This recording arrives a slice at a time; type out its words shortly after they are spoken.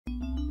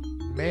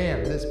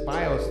Man, this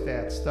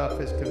biostat stuff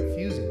is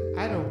confusing.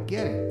 I don't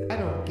get it. I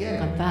don't get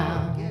it.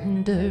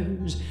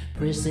 Confounders,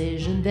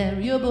 precision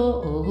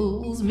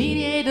variables,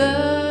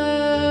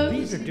 mediators.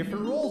 These are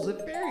different roles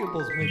that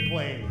variables may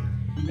play.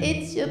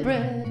 It's your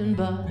bread and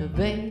butter,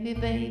 baby,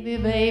 baby,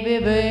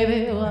 baby,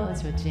 baby.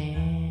 What's your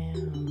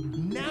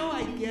jam? Now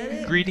I get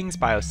it. Greetings,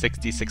 Bio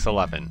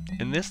 6611.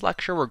 In this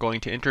lecture, we're going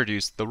to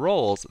introduce the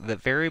roles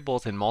that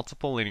variables in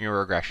multiple linear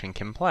regression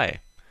can play,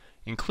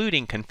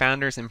 including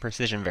confounders and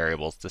precision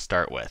variables to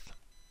start with.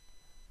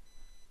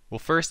 We'll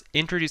first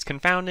introduce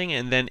confounding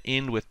and then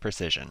end with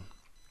precision.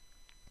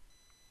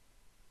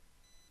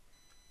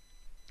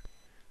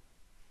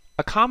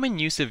 A common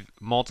use of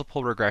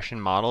multiple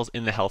regression models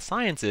in the health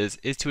sciences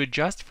is to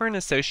adjust for an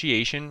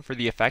association for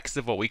the effects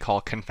of what we call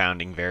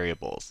confounding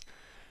variables.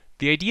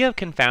 The idea of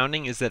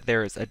confounding is that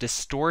there is a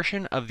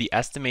distortion of the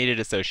estimated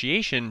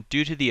association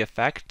due to the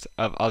effect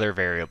of other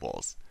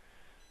variables.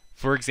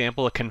 For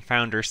example, a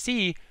confounder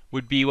C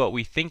would be what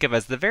we think of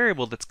as the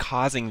variable that's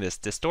causing this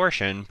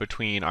distortion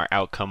between our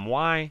outcome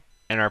y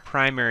and our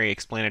primary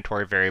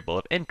explanatory variable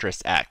of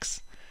interest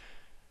x.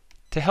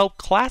 To help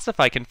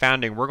classify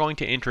confounding, we're going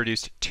to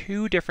introduce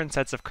two different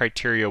sets of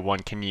criteria one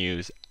can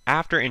use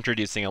after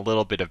introducing a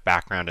little bit of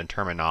background and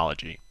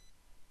terminology.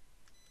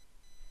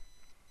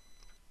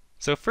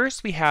 So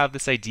first we have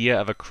this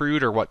idea of a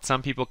crude, or what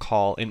some people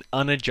call an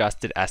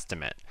unadjusted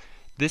estimate.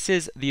 This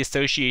is the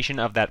association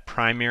of that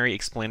primary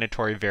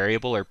explanatory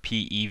variable, or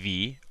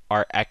PEV,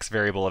 our x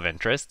variable of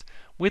interest,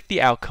 with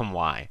the outcome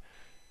y.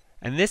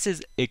 And this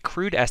is a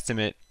crude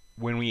estimate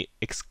when we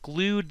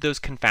exclude those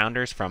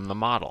confounders from the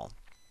model.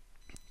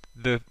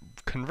 The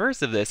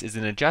converse of this is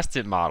an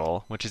adjusted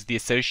model, which is the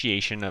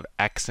association of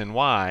x and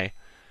y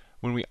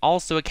when we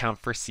also account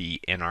for c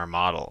in our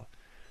model.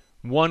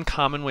 One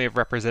common way of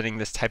representing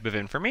this type of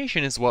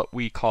information is what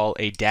we call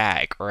a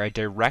DAG, or a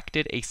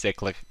directed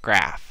acyclic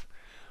graph.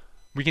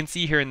 We can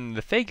see here in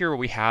the figure what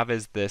we have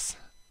is this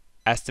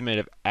estimate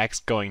of x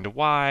going to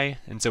y,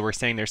 and so we're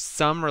saying there's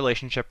some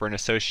relationship or an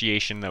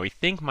association that we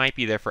think might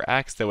be there for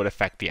x that would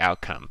affect the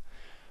outcome.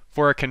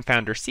 For a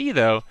confounder c,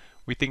 though,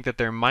 we think that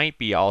there might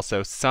be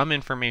also some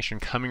information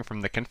coming from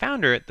the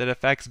confounder that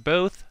affects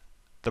both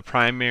the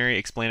primary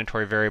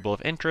explanatory variable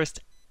of interest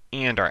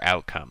and our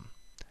outcome.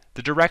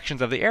 The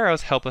directions of the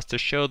arrows help us to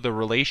show the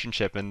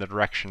relationship and the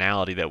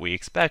directionality that we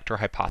expect or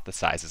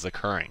hypothesize is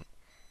occurring.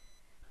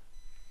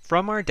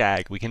 From our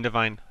DAG, we can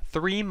define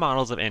three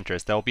models of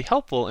interest that will be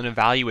helpful in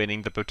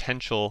evaluating the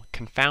potential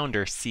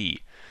confounder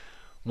C.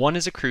 One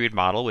is a crude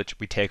model, which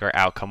we take our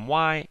outcome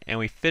y, and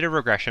we fit a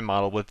regression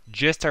model with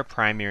just our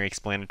primary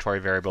explanatory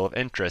variable of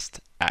interest,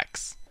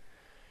 x.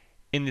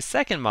 In the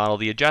second model,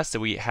 the adjusted,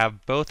 we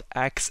have both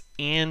x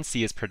and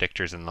c as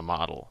predictors in the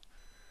model.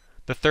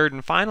 The third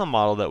and final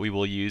model that we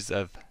will use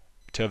to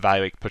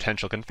evaluate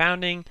potential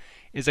confounding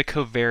is a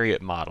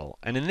covariate model,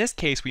 and in this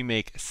case we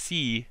make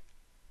c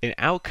an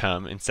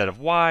outcome instead of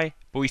y,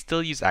 but we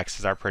still use x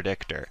as our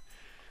predictor.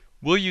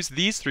 We'll use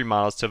these three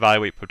models to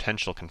evaluate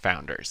potential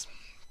confounders.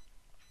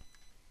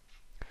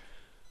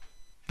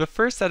 The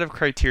first set of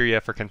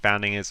criteria for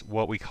confounding is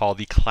what we call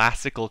the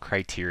classical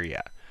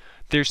criteria.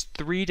 There's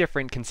three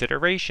different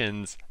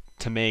considerations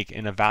to make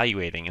in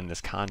evaluating in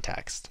this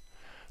context.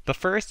 The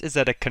first is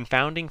that a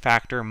confounding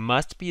factor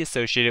must be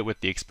associated with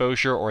the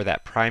exposure or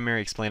that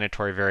primary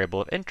explanatory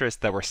variable of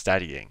interest that we're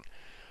studying.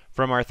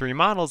 From our three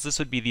models, this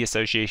would be the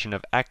association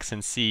of x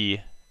and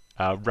c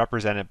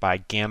represented by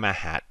gamma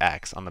hat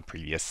x on the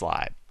previous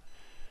slide.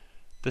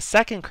 The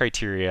second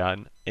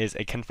criterion is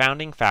a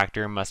confounding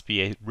factor must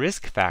be a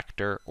risk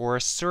factor or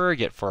a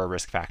surrogate for a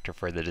risk factor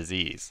for the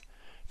disease.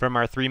 From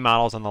our three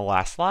models on the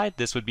last slide,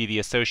 this would be the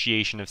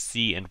association of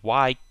c and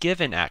y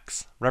given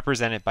x,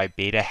 represented by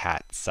beta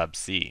hat sub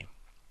c.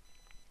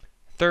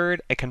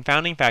 Third, a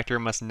confounding factor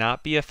must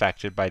not be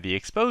affected by the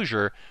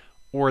exposure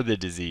or the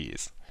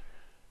disease.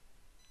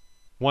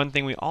 One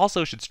thing we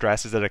also should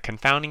stress is that a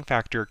confounding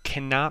factor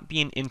cannot be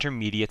an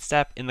intermediate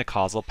step in the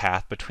causal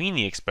path between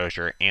the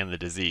exposure and the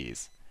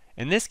disease.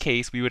 In this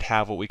case, we would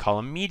have what we call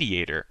a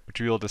mediator,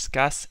 which we will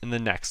discuss in the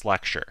next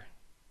lecture.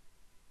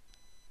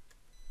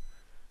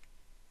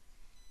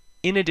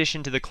 In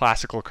addition to the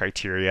classical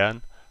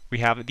criterion, we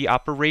have the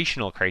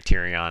operational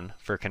criterion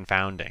for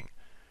confounding.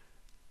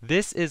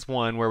 This is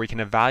one where we can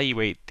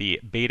evaluate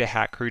the beta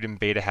hat crude and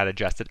beta hat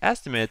adjusted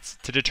estimates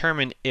to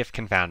determine if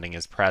confounding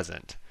is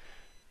present.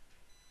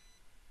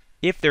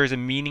 If there is a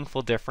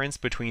meaningful difference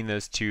between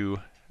those two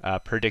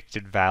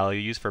predicted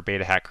values for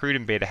beta hat crude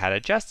and beta hat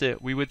adjusted,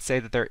 we would say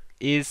that there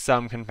is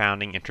some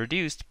confounding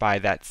introduced by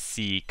that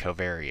C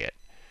covariate.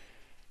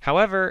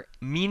 However,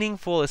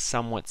 meaningful is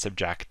somewhat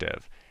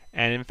subjective,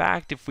 and in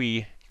fact, if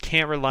we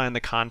can't rely on the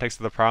context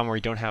of the problem or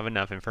we don't have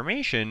enough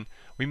information,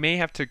 we may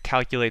have to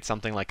calculate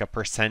something like a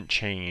percent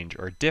change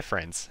or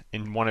difference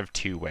in one of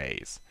two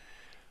ways.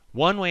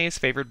 One way is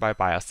favored by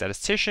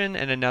biostatisticians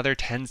and another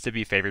tends to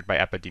be favored by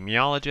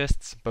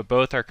epidemiologists, but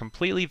both are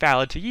completely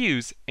valid to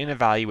use in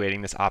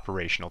evaluating this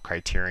operational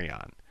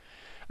criterion.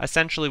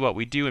 Essentially what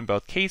we do in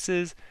both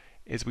cases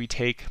is we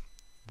take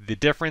the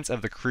difference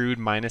of the crude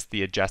minus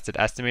the adjusted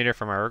estimator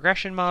from our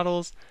regression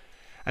models.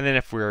 And then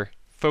if we're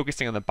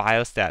focusing on the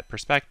biostat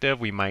perspective,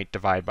 we might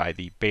divide by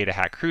the beta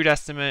hat crude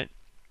estimate.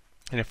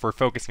 And if we're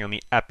focusing on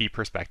the epi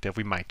perspective,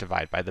 we might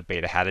divide by the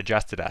beta hat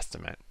adjusted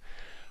estimate.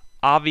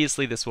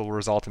 Obviously, this will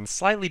result in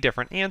slightly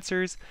different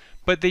answers,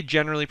 but they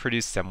generally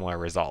produce similar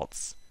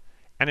results.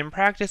 And in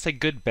practice, a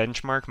good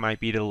benchmark might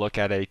be to look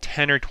at a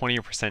 10 or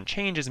 20%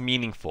 change as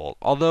meaningful,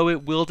 although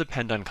it will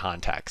depend on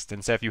context.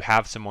 And so if you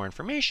have some more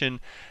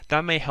information,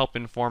 that may help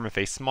inform if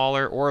a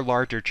smaller or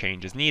larger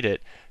change is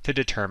needed to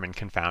determine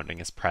confounding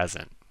is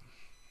present.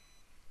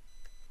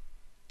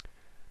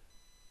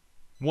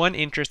 One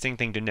interesting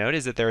thing to note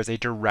is that there is a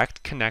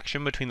direct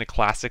connection between the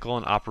classical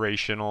and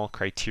operational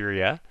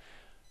criteria.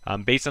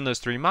 Based on those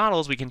three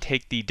models, we can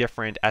take the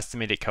different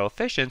estimated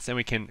coefficients and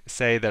we can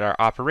say that our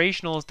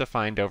operational is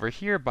defined over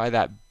here by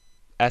that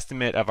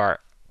estimate of our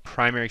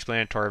primary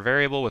explanatory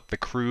variable with the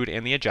crude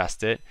and the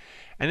adjusted.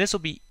 And this will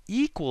be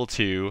equal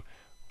to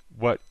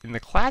what in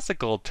the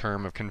classical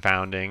term of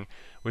confounding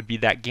would be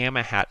that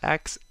gamma hat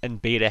x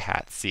and beta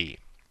hat c.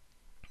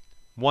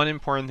 One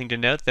important thing to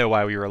note, though,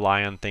 why we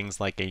rely on things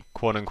like a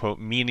quote-unquote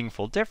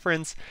meaningful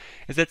difference,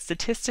 is that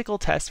statistical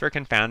tests for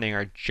confounding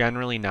are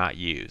generally not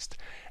used.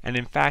 And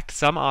in fact,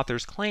 some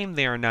authors claim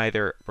they are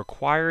neither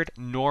required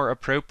nor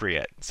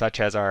appropriate, such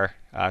as our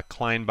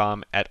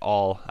Kleinbaum et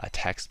al.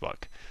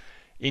 Textbook.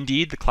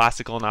 Indeed, the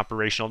classical and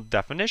operational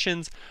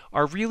definitions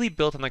are really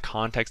built in the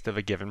context of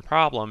a given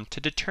problem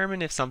to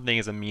determine if something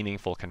is a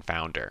meaningful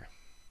confounder.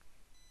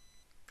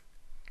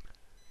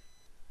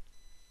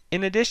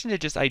 In addition to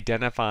just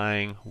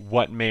identifying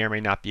what may or may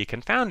not be a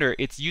confounder,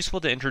 it's useful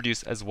to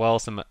introduce as well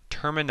some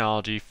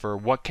terminology for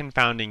what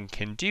confounding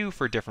can do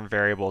for different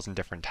variables and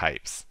different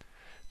types.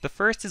 The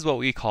first is what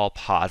we call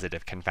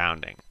positive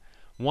confounding.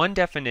 One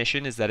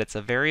definition is that it's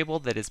a variable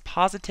that is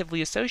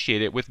positively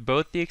associated with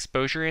both the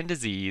exposure and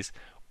disease,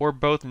 or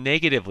both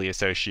negatively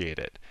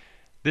associated.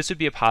 This would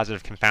be a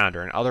positive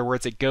confounder. In other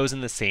words, it goes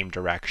in the same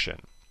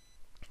direction.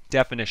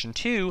 Definition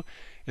 2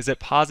 is that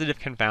positive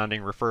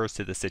confounding refers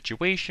to the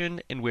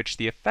situation in which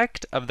the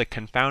effect of the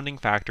confounding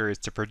factor is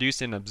to produce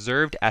an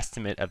observed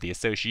estimate of the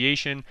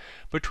association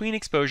between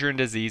exposure and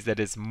disease that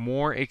is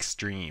more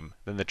extreme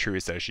than the true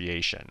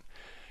association.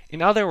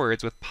 In other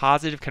words, with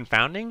positive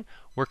confounding,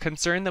 we're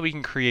concerned that we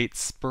can create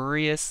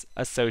spurious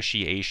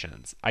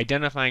associations,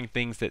 identifying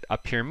things that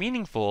appear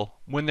meaningful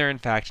when they're in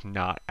fact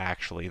not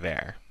actually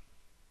there.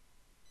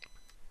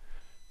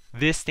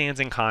 This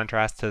stands in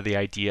contrast to the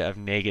idea of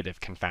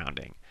negative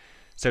confounding.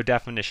 So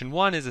definition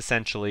 1 is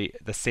essentially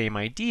the same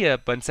idea,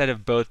 but instead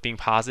of both being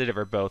positive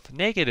or both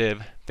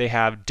negative, they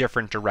have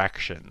different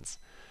directions.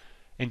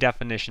 In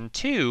definition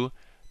 2,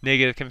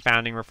 negative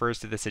confounding refers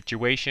to the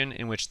situation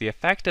in which the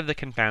effect of the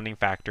confounding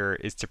factor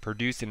is to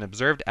produce an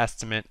observed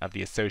estimate of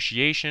the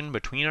association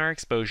between our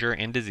exposure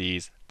and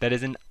disease that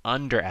is an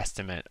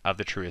underestimate of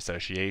the true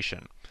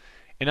association.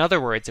 In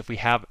other words, if we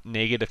have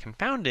negative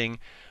confounding,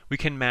 we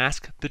can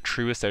mask the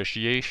true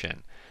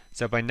association.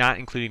 So by not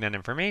including that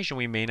information,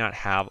 we may not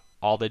have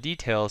all the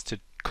details to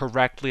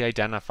correctly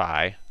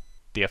identify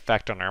the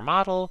effect on our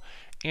model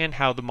and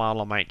how the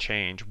model might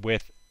change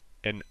with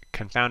a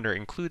confounder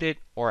included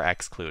or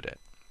excluded.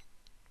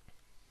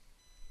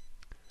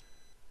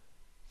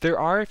 There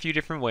are a few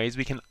different ways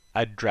we can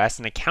address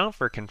and account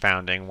for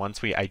confounding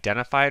once we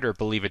identify it or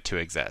believe it to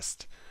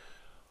exist.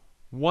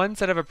 One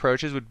set of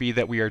approaches would be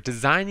that we are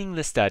designing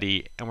the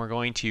study and we're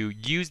going to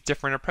use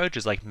different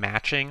approaches like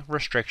matching,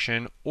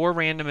 restriction, or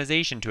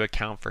randomization to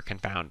account for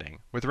confounding,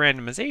 with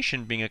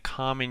randomization being a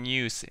common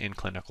use in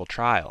clinical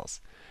trials.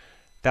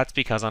 That's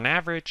because on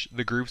average,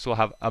 the groups will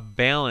have a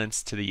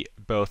balance to the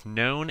both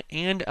known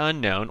and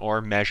unknown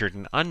or measured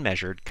and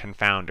unmeasured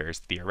confounders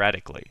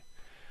theoretically.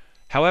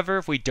 However,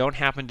 if we don't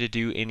happen to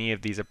do any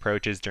of these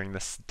approaches during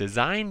the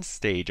design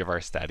stage of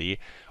our study,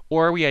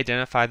 or we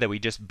identify that we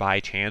just by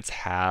chance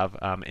have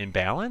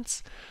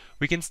imbalance,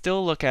 we can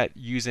still look at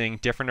using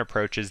different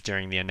approaches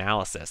during the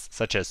analysis,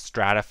 such as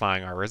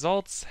stratifying our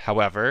results.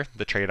 However,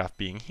 the trade-off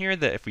being here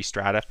that if we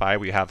stratify,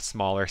 we have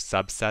smaller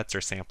subsets or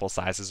sample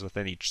sizes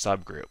within each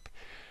subgroup.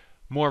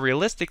 More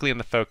realistically, in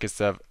the focus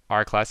of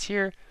our class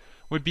here,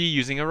 would be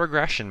using a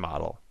regression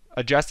model,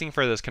 adjusting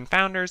for those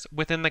confounders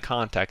within the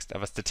context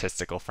of a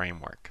statistical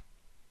framework.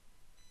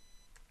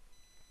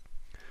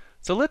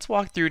 So let's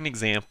walk through an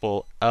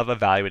example of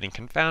evaluating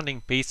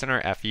confounding based on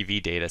our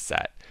FEV data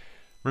set.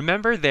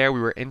 Remember there we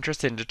were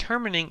interested in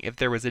determining if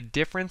there was a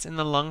difference in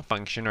the lung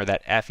function or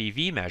that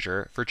FEV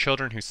measure for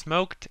children who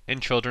smoked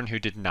and children who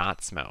did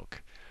not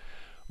smoke.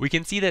 We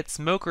can see that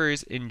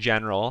smokers in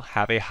general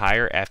have a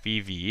higher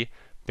FEV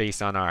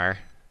based on our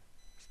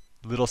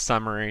little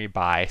summary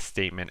by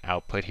statement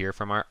output here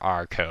from our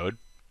R code.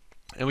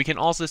 And we can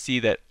also see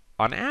that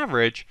on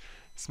average,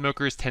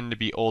 smokers tend to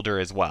be older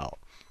as well.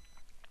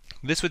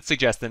 This would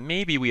suggest that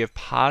maybe we have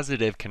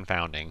positive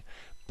confounding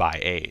by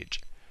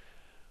age.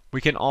 We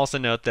can also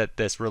note that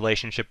this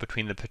relationship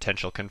between the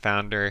potential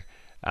confounder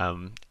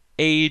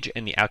age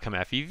and the outcome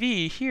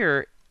FEV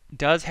here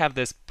does have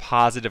this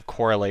positive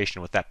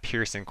correlation with that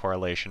Pearson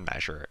correlation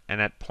measure,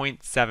 and at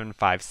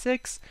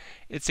 0.756,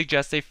 it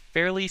suggests a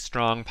fairly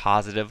strong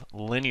positive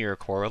linear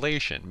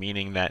correlation,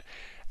 meaning that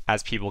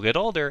as people get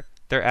older,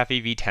 their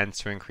FEV tends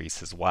to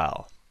increase as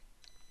well.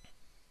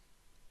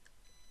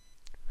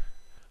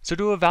 So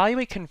to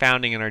evaluate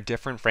confounding in our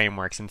different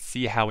frameworks and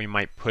see how we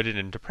might put it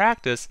into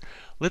practice,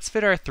 let's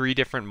fit our three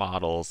different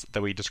models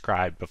that we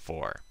described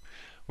before.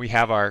 We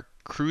have our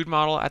crude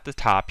model at the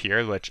top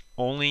here, which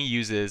only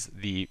uses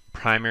the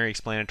primary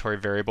explanatory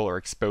variable or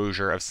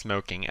exposure of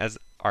smoking as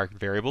our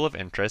variable of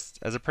interest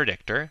as a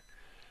predictor.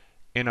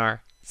 In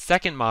our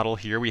second model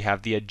here, we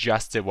have the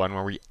adjusted one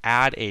where we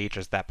add age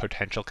as that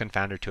potential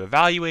confounder to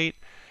evaluate.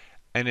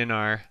 And in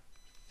our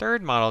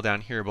third model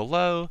down here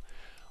below,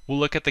 we'll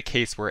look at the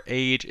case where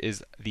age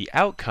is the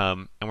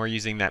outcome and we're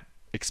using that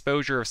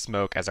exposure of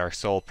smoke as our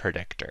sole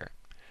predictor.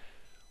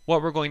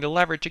 What we're going to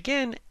leverage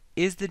again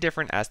is the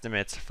different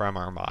estimates from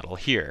our model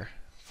here.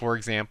 For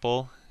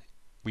example,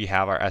 we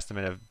have our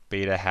estimate of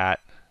beta hat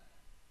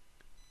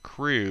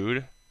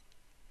crude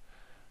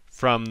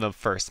from the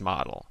first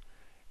model.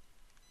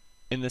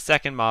 In the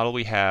second model,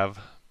 we have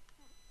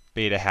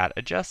beta hat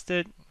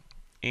adjusted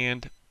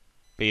and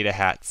beta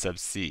hat sub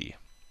c.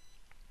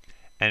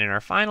 And in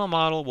our final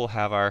model, we'll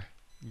have our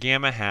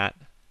gamma hat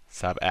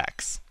sub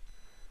x.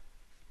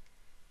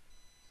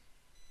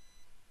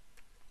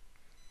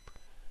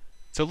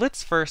 So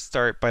let's first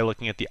start by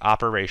looking at the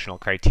operational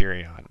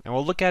criterion, and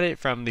we'll look at it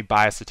from the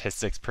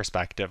biostatistics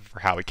perspective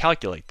for how we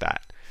calculate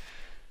that.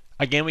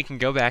 Again, we can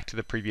go back to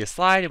the previous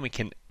slide and we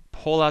can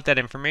pull out that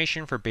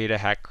information for beta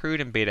hat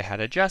crude and beta hat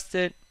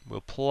adjusted.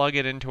 We'll plug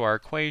it into our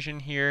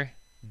equation here,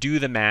 do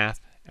the math,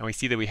 and we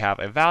see that we have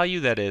a value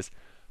that is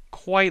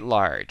quite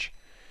large.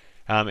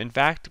 In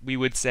fact, we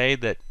would say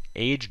that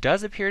age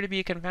does appear to be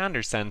a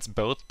confounder since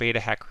both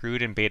beta hat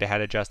crude and beta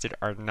hat adjusted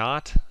are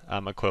not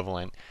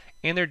equivalent,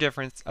 and their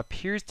difference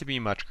appears to be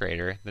much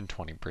greater than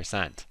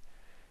 20%.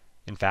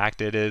 In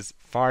fact, it is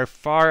far,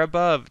 far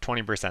above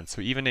 20%,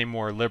 so even a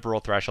more liberal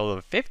threshold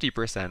of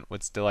 50%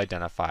 would still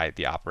identify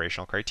the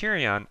operational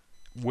criterion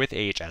with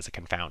age as a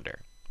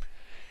confounder.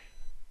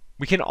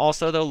 We can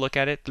also, though, look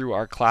at it through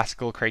our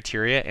classical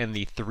criteria and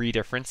the three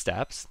different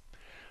steps.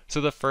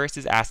 So the first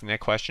is asking that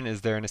question,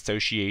 is there an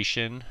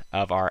association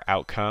of our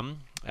outcome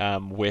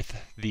with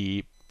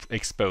the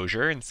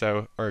exposure? And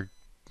so,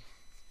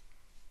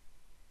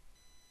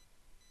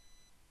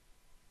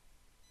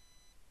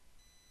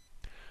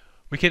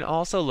 we can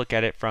also look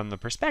at it from the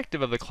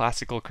perspective of the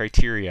classical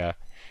criteria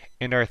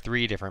and our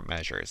three different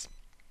measures.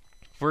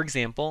 For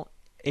example,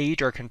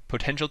 age, our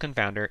potential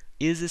confounder,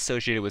 is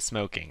associated with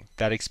smoking,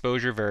 that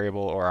exposure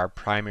variable or our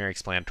primary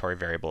explanatory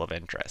variable of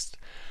interest.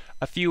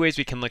 A few ways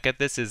we can look at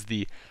this is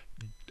the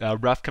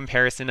rough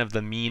comparison of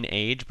the mean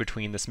age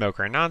between the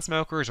smoker and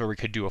non-smokers, or we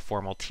could do a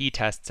formal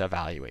t-test to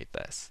evaluate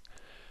this.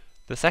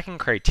 The second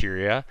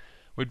criteria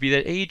would be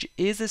that age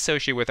is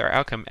associated with our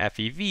outcome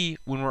FEV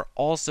when we're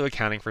also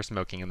accounting for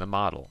smoking in the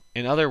model.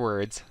 In other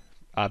words,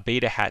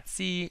 beta hat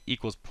c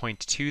equals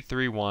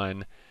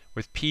 0.231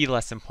 with p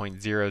less than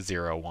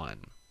 0.001.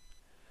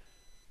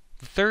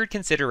 The third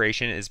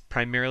consideration is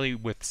primarily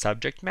with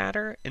subject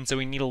matter, and so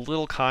we need a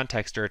little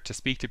context or to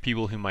speak to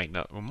people who might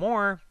know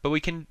more, but we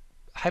can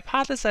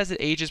hypothesize that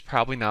age is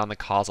probably not on the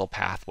causal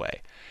pathway.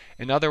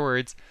 In other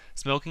words,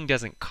 smoking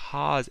doesn't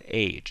cause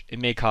age. It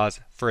may cause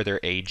further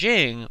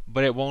aging,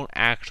 but it won't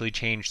actually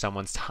change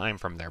someone's time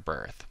from their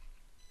birth.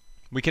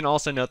 We can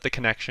also note the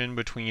connection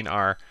between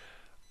our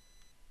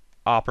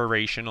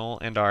operational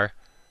and our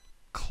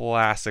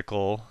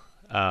classical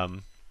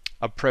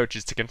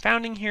approaches to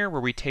confounding here,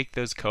 where we take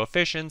those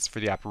coefficients for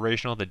the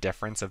operational, the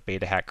difference of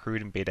beta hat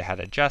crude and beta hat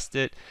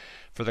adjusted,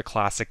 for the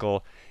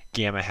classical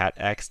gamma hat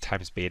x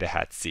times beta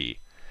hat c.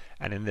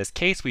 And in this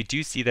case, we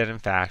do see that in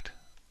fact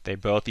they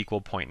both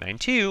equal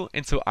 0.92,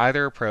 and so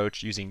either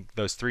approach using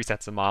those three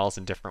sets of models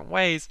in different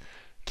ways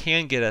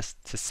can get us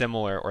to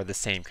similar or the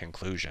same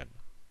conclusion.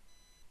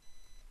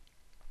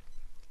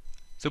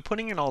 So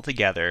putting it all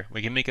together,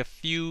 we can make a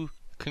few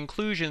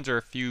conclusions or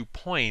a few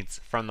points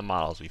from the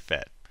models we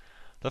fit.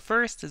 The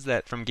first is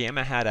that from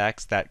gamma hat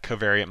x, that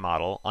covariant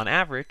model, on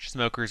average,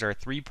 smokers are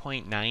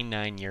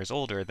 3.99 years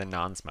older than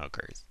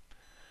non-smokers.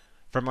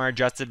 From our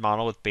adjusted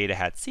model with beta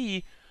hat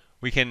c,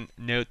 we can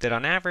note that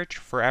on average,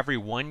 for every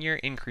 1 year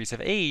increase of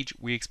age,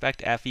 we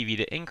expect FEV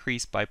to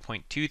increase by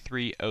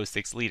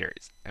 0.2306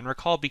 liters. And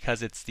recall,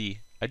 because it's the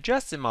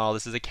adjusted model,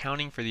 this is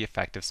accounting for the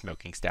effective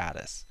smoking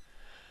status.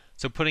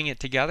 So putting it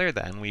together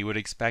then, we would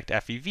expect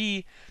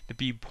FEV to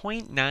be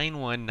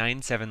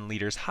 0.9197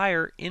 liters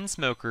higher in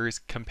smokers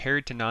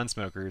compared to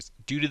non-smokers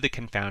due to the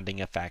confounding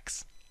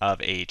effects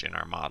of age in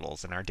our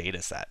models and our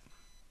data set.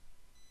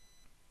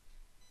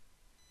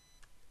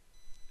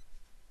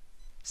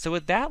 So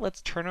with that,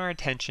 let's turn our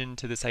attention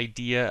to this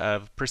idea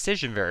of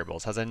precision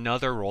variables as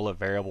another role a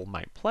variable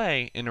might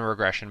play in a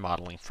regression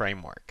modeling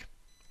framework.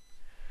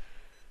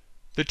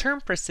 The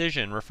term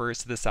precision refers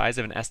to the size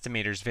of an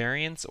estimator's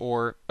variance,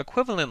 or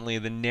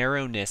equivalently the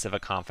narrowness of a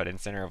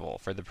confidence interval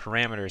for the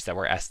parameters that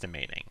we're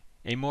estimating.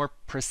 A more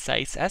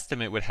precise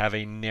estimate would have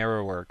a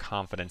narrower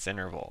confidence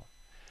interval.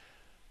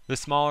 The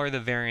smaller the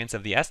variance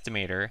of the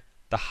estimator,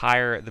 the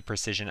higher the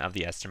precision of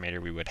the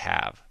estimator we would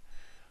have.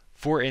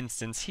 For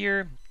instance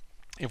here,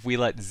 if we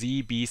let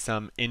z be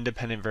some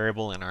independent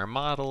variable in our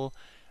model,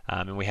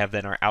 and we have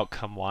then our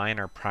outcome y and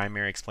our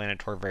primary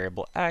explanatory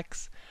variable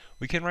x,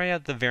 we can write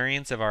out the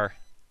variance of our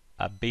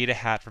beta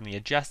hat from the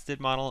adjusted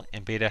model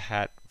and beta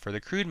hat for the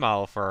crude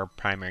model for our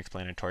primary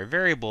explanatory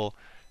variable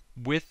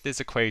with this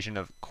equation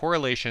of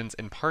correlations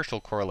and partial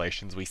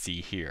correlations we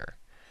see here.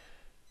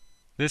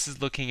 This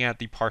is looking at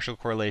the partial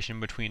correlation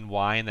between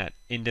y and that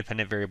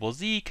independent variable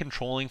z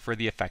controlling for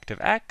the effect of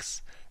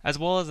x, as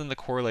well as in the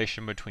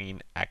correlation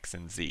between x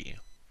and z.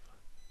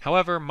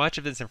 However, much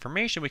of this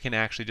information we can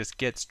actually just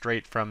get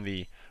straight from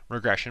the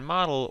regression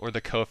model or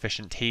the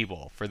coefficient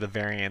table for the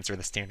variance or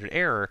the standard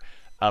error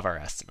of our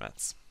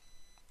estimates.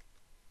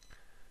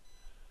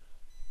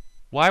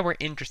 Why we're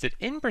interested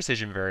in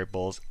precision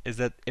variables is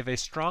that if a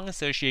strong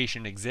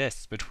association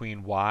exists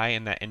between y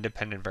and that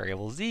independent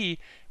variable z,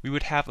 we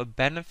would have a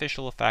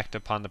beneficial effect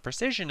upon the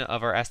precision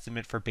of our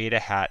estimate for beta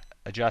hat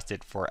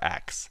adjusted for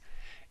x.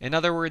 In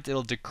other words,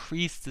 it'll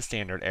decrease the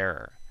standard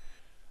error.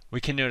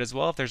 We can note as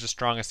well if there's a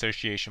strong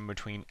association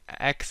between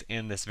x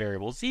and this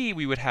variable z,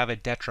 we would have a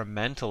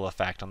detrimental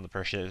effect on the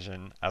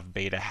precision of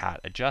beta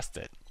hat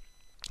adjusted.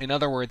 In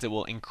other words, it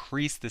will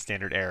increase the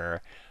standard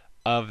error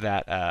of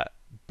that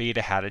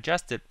beta hat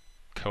adjusted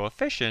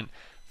coefficient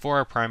for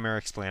our primary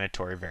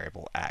explanatory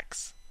variable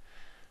x.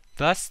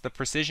 Thus, the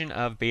precision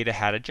of beta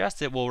hat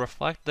adjusted will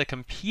reflect the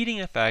competing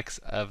effects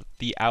of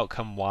the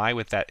outcome y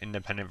with that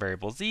independent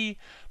variable z,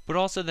 but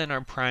also then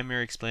our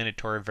primary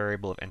explanatory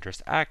variable of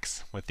interest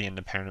x with the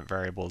independent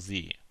variable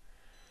z.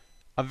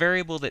 A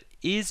variable that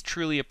is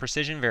truly a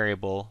precision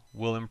variable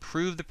will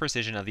improve the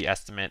precision of the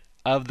estimate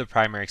of the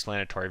primary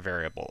explanatory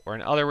variable, or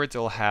in other words, it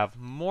will have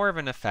more of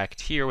an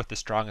effect here with the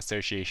strong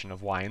association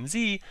of y and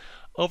z,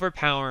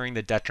 overpowering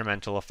the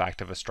detrimental effect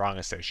of a strong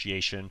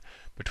association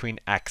between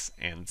x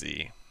and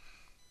z.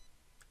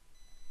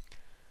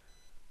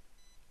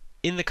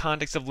 In the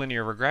context of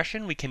linear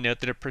regression, we can note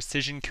that a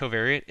precision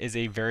covariate is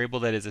a variable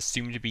that is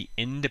assumed to be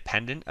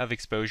independent of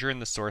exposure in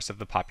the source of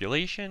the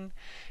population.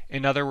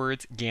 In other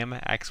words,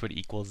 gamma x would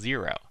equal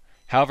 0.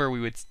 However,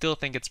 we would still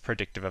think it's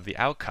predictive of the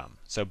outcome,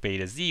 so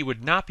beta z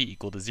would not be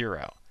equal to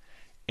 0.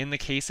 In the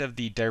case of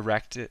the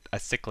direct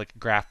acyclic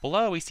graph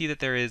below, we see that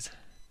there is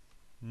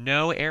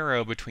no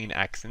arrow between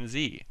x and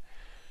z.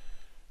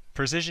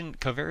 Precision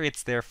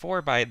covariates,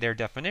 therefore, by their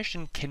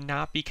definition,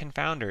 cannot be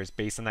confounders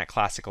based on that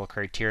classical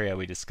criteria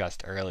we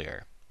discussed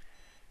earlier.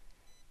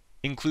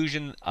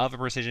 Inclusion of a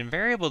precision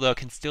variable, though,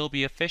 can still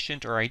be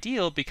efficient or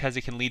ideal because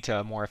it can lead to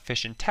a more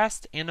efficient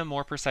test and a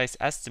more precise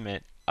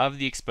estimate of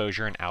the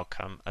exposure and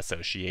outcome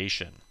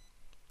association.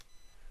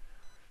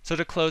 So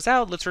to close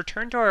out, let's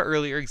return to our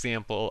earlier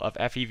example of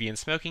FEV and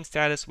smoking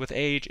status with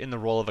age in the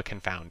role of a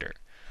confounder.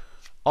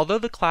 Although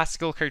the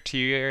classical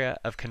criteria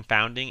of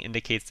confounding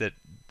indicates that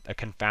a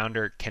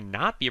confounder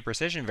cannot be a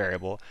precision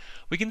variable,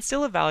 we can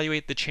still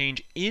evaluate the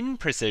change in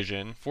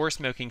precision for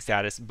smoking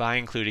status by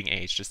including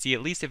age to see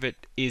at least if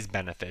it is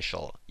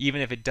beneficial, even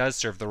if it does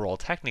serve the role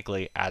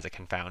technically as a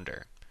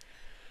confounder.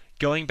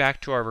 Going back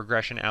to our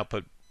regression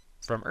output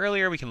from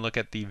earlier, we can look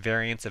at the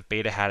variance of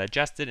beta hat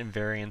adjusted and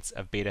variance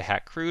of beta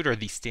hat crude, or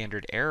the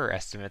standard error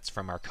estimates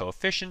from our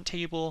coefficient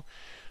table,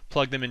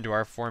 plug them into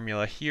our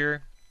formula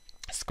here,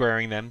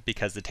 squaring them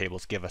because the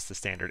tables give us the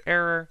standard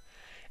error,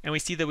 and we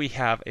see that we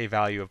have a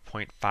value of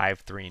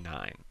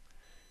 0.539.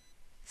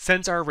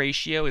 Since our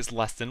ratio is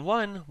less than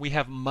 1, we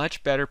have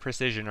much better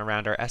precision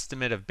around our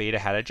estimate of beta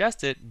hat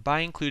adjusted by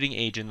including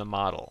age in the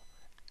model.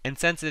 And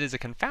since it is a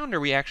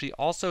confounder, we actually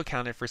also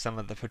accounted for some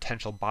of the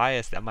potential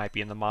bias that might be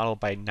in the model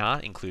by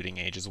not including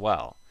age as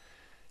well.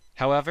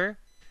 However,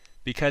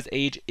 because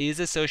age is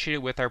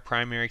associated with our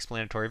primary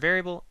explanatory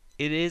variable,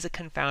 it is a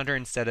confounder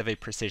instead of a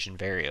precision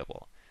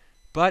variable.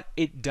 But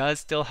it does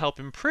still help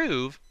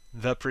improve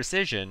the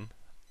precision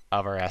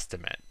of our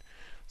estimate.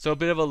 So a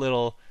bit of a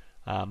little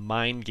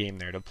mind game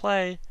there to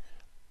play,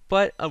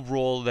 but a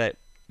role that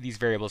these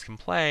variables can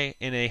play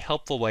in a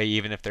helpful way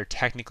even if they're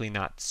technically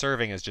not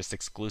serving as just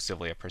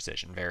exclusively a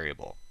precision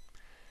variable.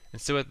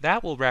 And so with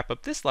that, we'll wrap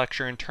up this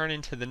lecture and turn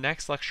into the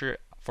next lecture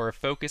for a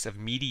focus of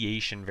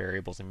mediation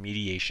variables and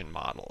mediation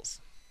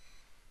models.